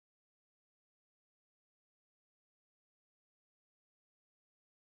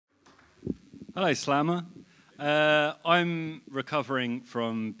Hello, Slammer. I'm recovering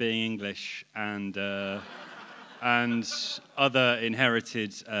from being English and other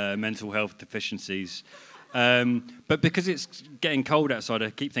inherited mental health deficiencies. But because it's getting cold outside, I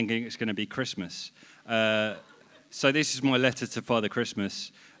keep thinking it's going to be Christmas. So this is my letter to Father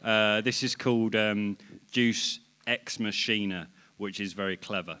Christmas. This is called Juice Xmaschina, which is very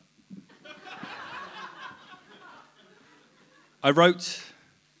clever. I wrote,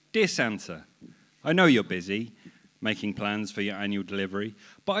 "Dear Santa, I know you're busy making plans for your annual delivery,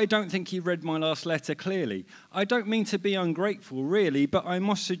 but I don't think you read my last letter clearly. I don't mean to be ungrateful, really, but I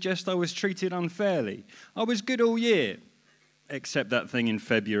must suggest I was treated unfairly. I was good all year, except that thing in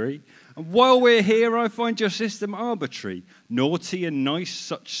February. And while we're here, I find your system arbitrary. Naughty and nice,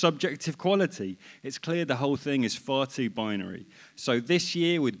 such subjective quality. It's clear the whole thing is far too binary. So this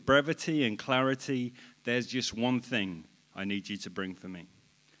year, with brevity and clarity, there's just one thing I need you to bring for me.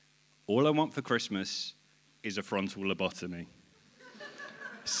 All I want for Christmas is a frontal lobotomy.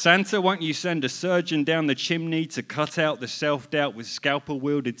 Santa, won't you send a surgeon down the chimney to cut out the self-doubt with scalpel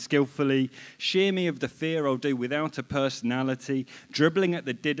wielded skillfully? Shear me of the fear I'll do without a personality, dribbling at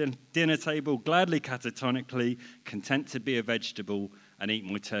the dinner table, gladly catatonically, content to be a vegetable and eat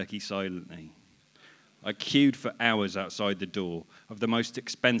my turkey silently." I queued for hours outside the door of the most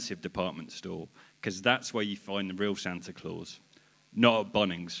expensive department store, because that's where you find the real Santa Claus. Not at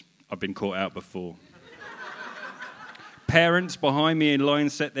Bunnings. I've been caught out before. Parents behind me in line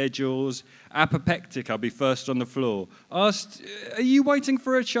set their jaws. Apoplectic, I'll be first on the floor. Asked, "Are you waiting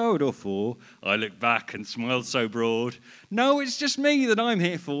for a child or four?" I looked back and smiled so broad. "No, it's just me that I'm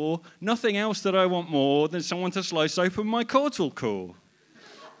here for. Nothing else that I want more than someone to slice open my caudal core."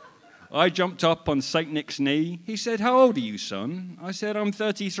 I jumped up on St. Nick's knee. He said, "How old are you, son?" I said, "I'm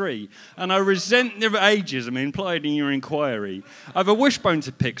 33. And I resent the ageism implied in your inquiry. I've a wishbone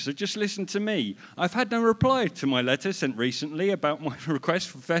to pick, so just listen to me. I've had no reply to my letter sent recently about my request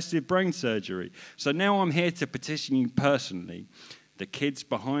for festive brain surgery. So now I'm here to petition you personally." The kids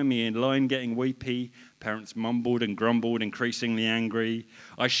behind me in line getting weepy. Parents mumbled and grumbled, increasingly angry.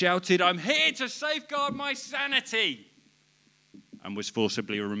 I shouted, "I'm here to safeguard my sanity," and was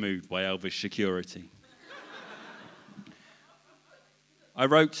forcibly removed by Elvis security. I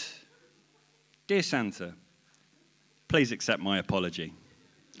wrote, "Dear Santa, please accept my apology.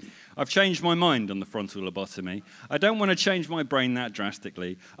 I've changed my mind on the frontal lobotomy. I don't want to change my brain that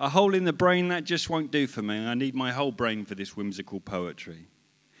drastically. A hole in the brain, that just won't do for me. I need my whole brain for this whimsical poetry.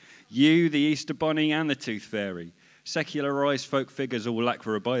 You, the Easter Bunny, and the Tooth Fairy, secularized folk figures all lack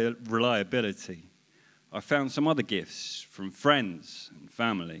reliability. I found some other gifts from friends and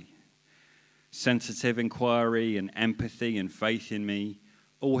family. Sensitive inquiry and empathy and faith in me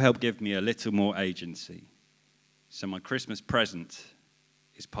all help give me a little more agency. So my Christmas present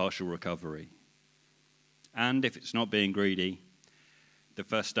is partial recovery. And if it's not being greedy, the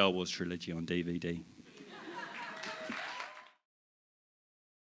first Star Wars trilogy on DVD.